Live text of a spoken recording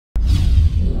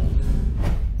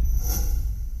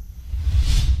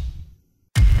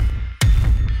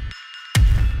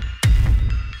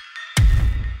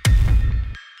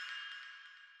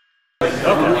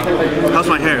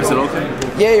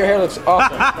looks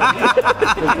awesome.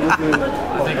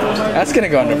 That's gonna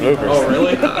go on the bloopers. Oh,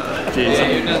 really?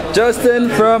 Justin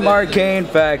from Arcane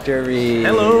Factories.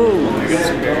 Hello.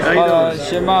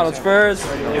 Ship models first.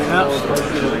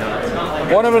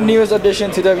 One of the newest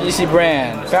additions to WGC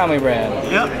brand, family brand.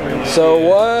 Yep. So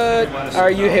what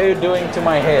are you here doing to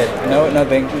my head? No,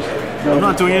 nothing. I'm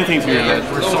not doing anything to your head.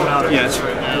 Yes.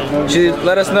 Should you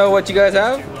let us know what you guys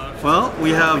have? Well, we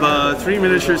have 3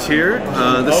 miniatures here.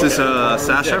 This is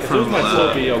Sasha from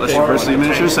Less University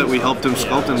Miniatures that we helped him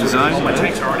sculpt and design.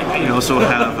 We also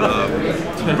have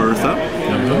Bertha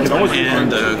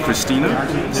and Christina.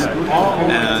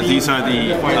 These are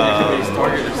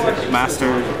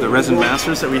the resin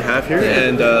masters that we have here.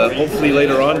 And hopefully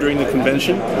later on during the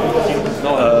convention,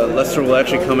 Lester will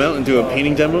actually come out and do a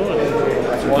painting demo.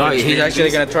 Oh, he's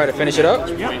actually going to try to finish it up?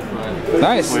 Yeah.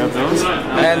 Nice.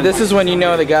 And this is when you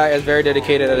know the guy is very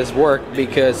dedicated at his work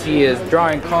because he is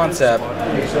drawing concept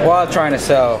while trying to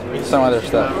sell some other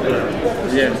stuff.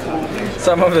 Yeah.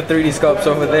 Some of the 3D sculpts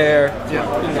over there. You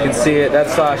can see it.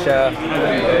 That's Sasha.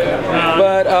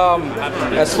 But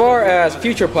as far as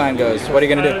future plan goes, what are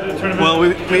you going to do? Well,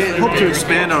 we hope to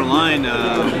expand our line.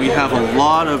 We have a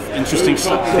lot of interesting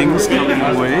things coming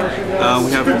our way.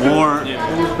 We have more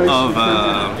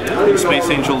of Space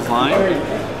Angel's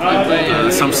line.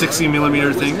 Some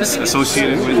 60mm things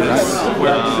associated with this.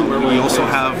 We also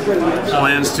have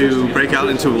plans to break out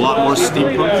into a lot more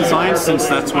steampunk designs, since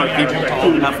that's what people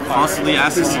have constantly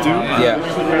asked us to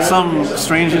do. Some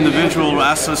strange individual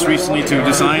asked us recently to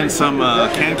design some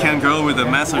can girl with a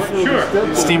massive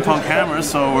steampunk hammer,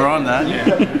 so we're on that.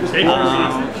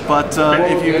 But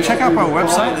if you check out our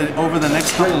website, over the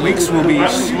next couple of weeks we'll be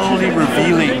slowly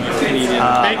revealing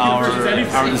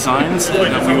our designs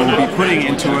that we will be putting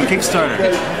into a Kickstarter.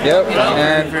 Yep,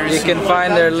 and you can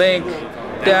find their link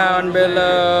down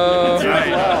below.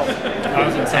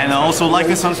 And also like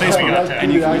us on Facebook,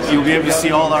 and you'll be able to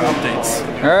see all our updates.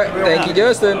 Alright, thank you,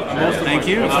 Justin. Thank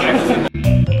you.